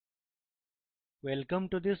Welcome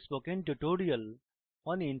to this spoken tutorial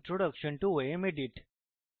on Introduction to OMEdit.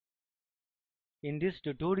 In this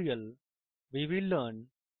tutorial, we will learn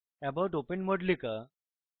about OpenModelica,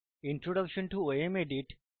 Introduction to OMEdit,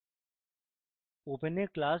 open a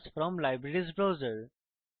class from Libraries browser,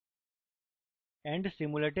 and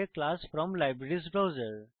simulate a class from Libraries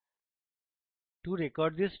browser. To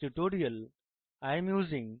record this tutorial, I am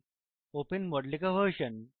using OpenModelica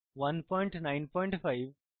version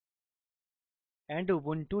 1.9.5 and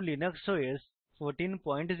Ubuntu Linux OS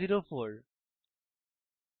 14.04.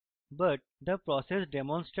 But the process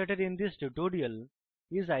demonstrated in this tutorial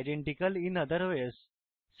is identical in other OS,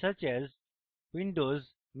 such as Windows,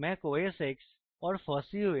 Mac OS X, or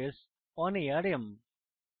Fuzzy OS on ARM.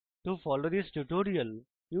 To follow this tutorial,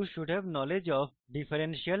 you should have knowledge of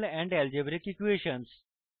differential and algebraic equations.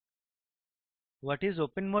 What is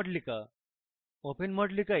OpenModelica?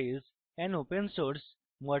 OpenModelica is an open-source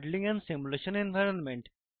modeling and simulation environment,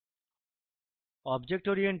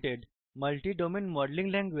 object-oriented, multi-domain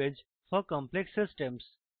modeling language for complex systems,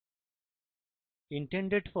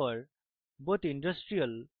 intended for both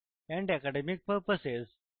industrial and academic purposes.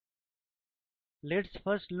 Let's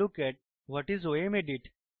first look at what is OMEdit.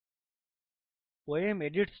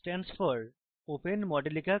 OMEdit stands for Open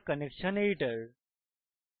Modelica Connection Editor.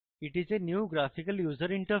 It is a new graphical user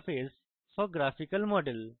interface for graphical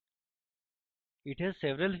model. It has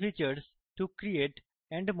several features to create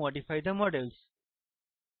and modify the models.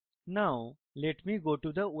 Now, let me go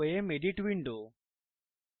to the OMEdit window.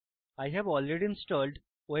 I have already installed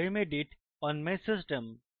OMEdit on my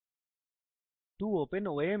system. To open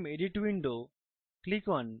OMEdit window, click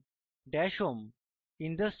on -home.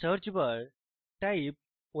 In the search bar, type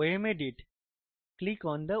OMEdit. Click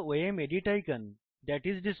on the OMEdit icon that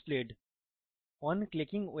is displayed. On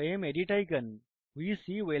clicking OMEdit icon, we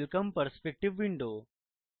see Welcome Perspective window.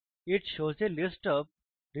 It shows a list of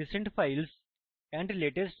recent files and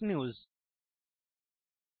latest news.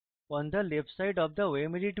 On the left side of the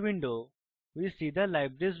OMEdit window, we see the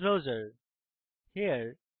Libraries browser.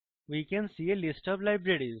 Here, we can see a list of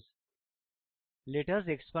libraries. Let us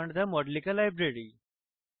expand the Modelica library.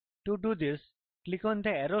 To do this, click on the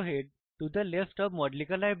arrowhead to the left of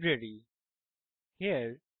Modelica library.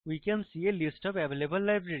 Here, we can see a list of available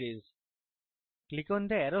libraries. Click on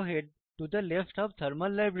the arrowhead to the left of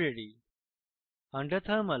Thermal library. Under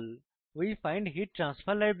Thermal, we find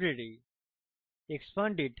HeatTransfer library.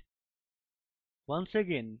 Expand it. Once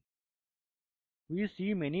again, we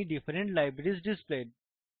see many different libraries displayed.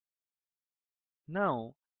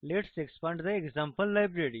 Now, let's expand the example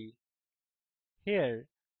library. Here,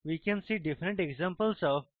 we can see different examples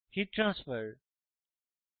of HeatTransfer.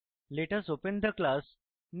 Let us open the class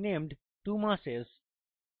named TwoMasses.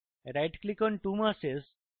 Right-click on TwoMasses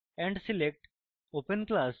and select Open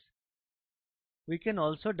Class. We can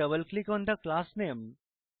also double-click on the class name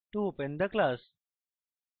to open the class.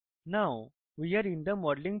 Now, we are in the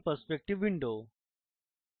Modeling Perspective window.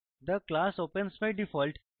 The class opens by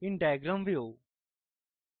default in Diagram View.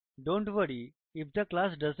 Don't worry if the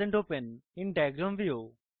class doesn't open in Diagram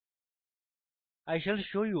View. I shall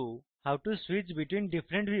show you how to switch between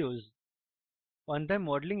different views. On the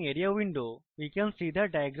Modeling Area window, we can see the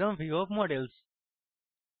diagram view of models.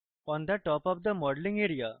 On the top of the modeling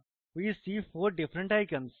area, we see 4 different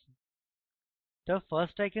icons. The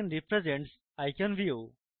first icon represents Icon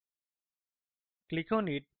View. Click on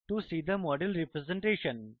it to see the model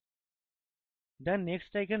representation. The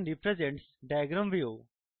next icon represents Diagram View.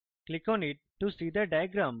 Click on it to see the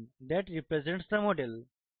diagram that represents the model.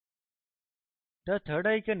 The third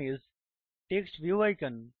icon is Text View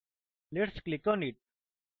icon. Let's click on it.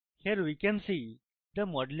 Here we can see the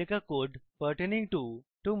Modelica code pertaining to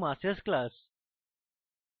TwoMasses class.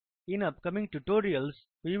 In upcoming tutorials,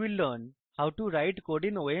 we will learn how to write code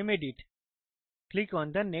in OMEdit. Click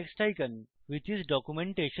on the next icon, which is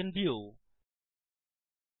Documentation View.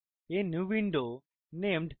 A new window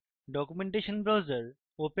named Documentation Browser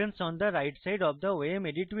opens on the right side of the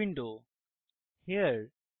OMEdit window.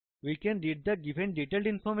 Here, we can read the given detailed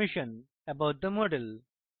information about the model.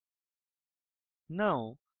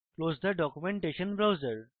 Now, close the Documentation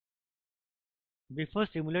Browser. Before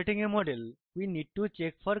simulating a model, we need to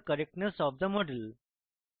check for correctness of the model.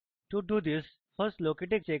 To do this, first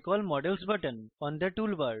locate a Check All Models button on the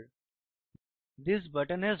toolbar. This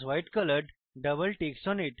button has white colored double ticks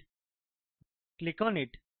on it. Click on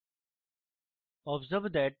it.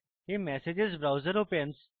 Observe that a Messages browser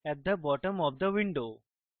opens at the bottom of the window.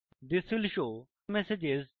 This will show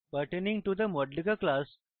messages pertaining to the Modelica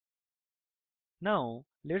class. Now,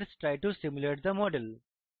 let's try to simulate the model.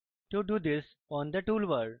 To do this, on the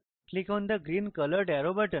toolbar, click on the green colored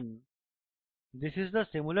arrow button. This is the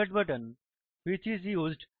Simulate button, which is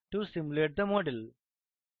used to simulate the model.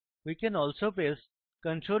 We can also press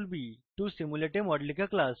Ctrl B to simulate a Modelica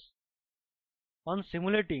class. On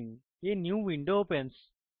simulating, a new window opens.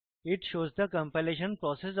 It shows the compilation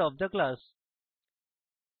process of the class.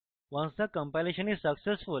 Once the compilation is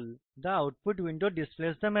successful, the output window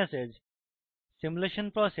displays the message,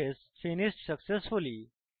 "Simulation process finished successfully."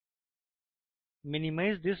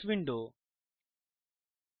 Minimize this window.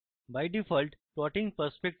 By default, plotting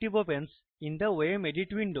perspective opens in the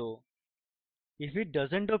OMEdit window. If it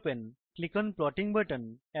doesn't open, click on Plotting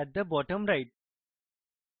button at the bottom right.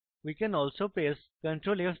 We can also press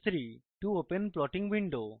Ctrl F3 to open plotting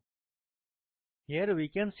window. Here we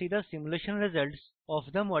can see the simulation results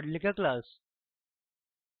of the Modelica class.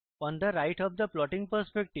 On the right of the plotting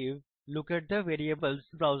perspective, look at the Variables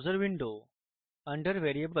browser window. Under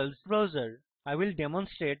Variables browser, I will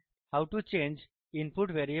demonstrate how to change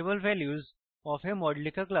input variable values of a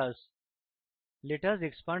Modelica class. Let us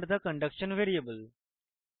expand the conduction variable.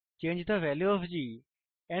 Change the value of g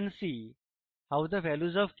and see how the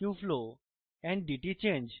values of qflow and dt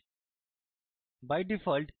change. By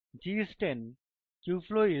default, g is 10,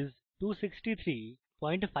 qflow is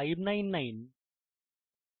 263.599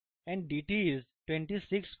 and dt is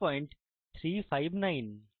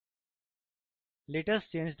 26.359. Let us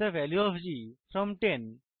change the value of g from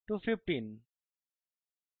 10 to 15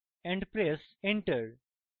 and press enter.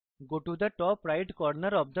 Go to the top right corner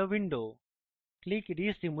of the window. Click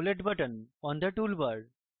Resimulate button on the toolbar.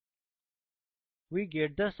 We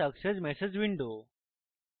get the success message window.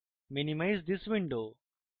 Minimize this window.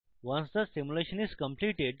 Once the simulation is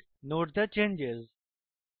completed, note the changes.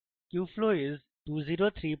 qflow is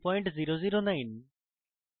 203.009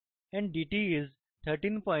 and dt is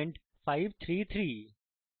 13.533.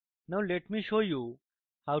 Now let me show you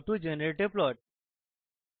how to generate a plot.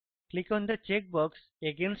 Click on the checkbox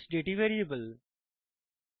against dt variable.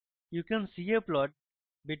 You can see a plot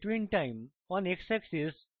between time on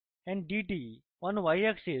x-axis and dt on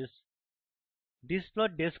y-axis. This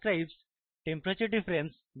plot describes temperature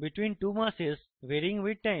difference between two masses varying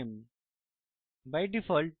with time. By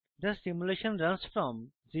default, the simulation runs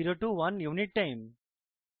from 0 to 1 unit time.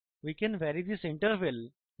 We can vary this interval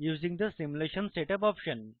using the simulation setup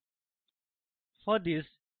option. For this,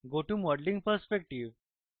 go to Modeling Perspective.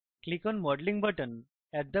 Click on Modeling button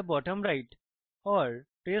at the bottom right or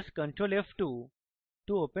press Ctrl F2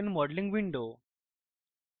 to open modeling window.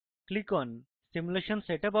 Click on Simulation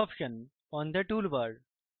Setup option on the toolbar.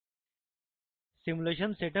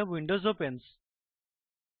 Simulation Setup windows opens.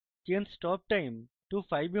 Change stop time to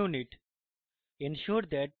 5 unit. Ensure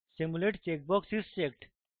that Simulate checkbox is checked.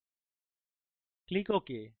 Click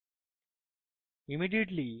OK.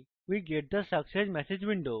 Immediately, we get the success message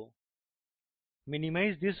window.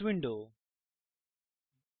 Minimize this window.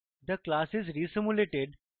 The class is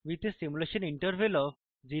resimulated with a simulation interval of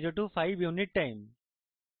 0 to 5 unit time.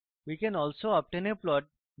 We can also obtain a plot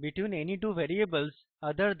between any two variables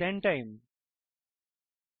other than time.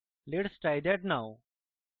 Let's try that now.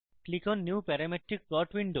 Click on New Parametric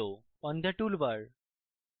Plot window on the toolbar.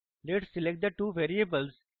 Let's select the two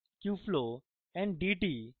variables qflow and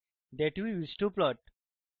dt that we wish to plot.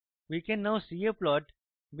 We can now see a plot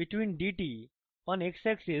between dt on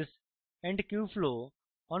x-axis and qflow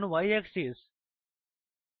on y-axis.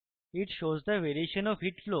 It shows the variation of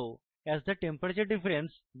heat flow as the temperature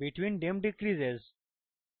difference between them decreases.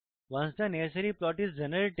 Once the necessary plot is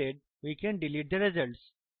generated, we can delete the results.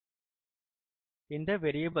 In the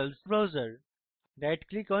Variables browser,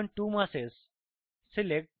 right-click on two masses.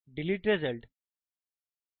 Select Delete Result.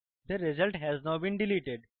 The result has now been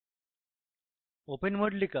deleted.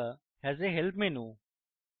 OpenModelica has a Help menu.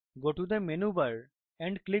 Go to the menu bar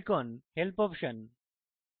and click on Help option.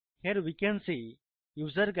 Here we can see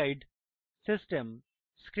User Guide, System,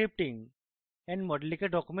 Scripting, and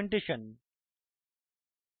Modelica documentation.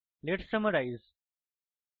 Let's summarize.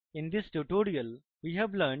 In this tutorial, we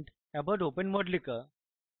have learned about OpenModelica,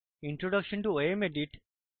 Introduction to OMEdit,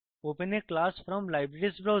 Open a class from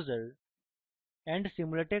Libraries browser, and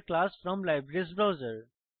Simulate a class from Libraries browser.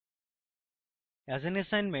 As an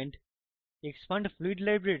assignment, expand Fluid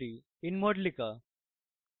library in Modelica.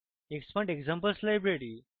 Expand Examples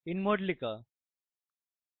library in Modelica.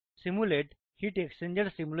 Simulate Heat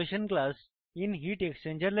Exchanger Simulation class in Heat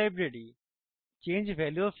Exchanger library. Change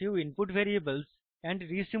value of few input variables and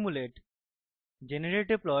resimulate.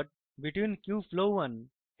 Generate a plot between qflow1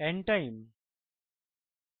 and time.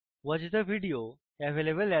 Watch the video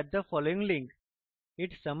available at the following link.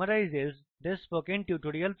 It summarizes the Spoken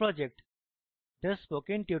Tutorial project. The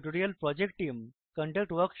Spoken Tutorial project team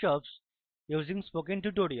conduct workshops using Spoken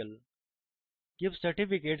Tutorial. give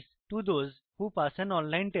certificates to those who pass an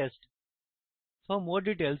online test. For more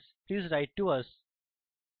details, please write to us.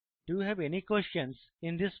 Do you have any questions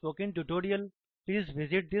in this spoken tutorial? Please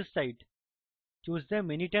visit this site. Choose the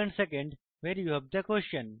minute and second where you have the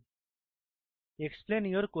question. Explain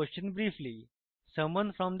your question briefly.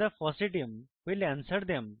 Someone from the FOSSEE team will answer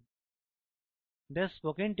them. The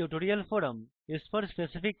Spoken Tutorial Forum is for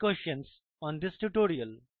specific questions on this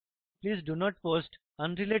tutorial. Please do not post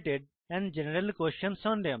unrelated and general questions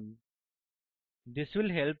on them. This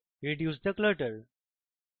will help reduce the clutter.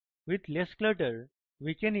 With less clutter,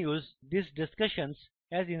 we can use these discussions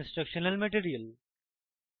as instructional material.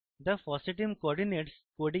 The FOSSEE team coordinates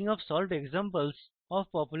coding of solved examples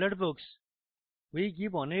of popular books. We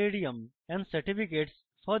give honorarium and certificates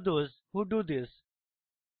for those who do this.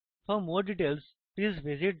 For more details, please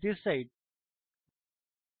visit this site.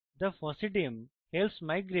 The FOSSEE team helps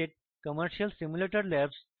migrate commercial simulator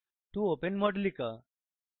labs to OpenModelica.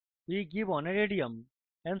 We give honorarium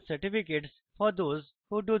and certificates for those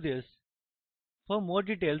who do this. For more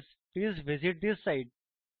details, please visit this site.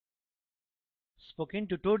 Spoken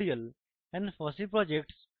Tutorial and FOSSEE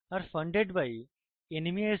projects are funded by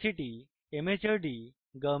NMEICT, MHRD,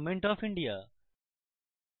 Government of India.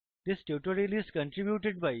 This tutorial is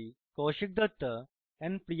contributed by Kaushik Datta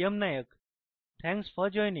and Priyam Nayak. Thanks for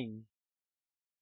joining.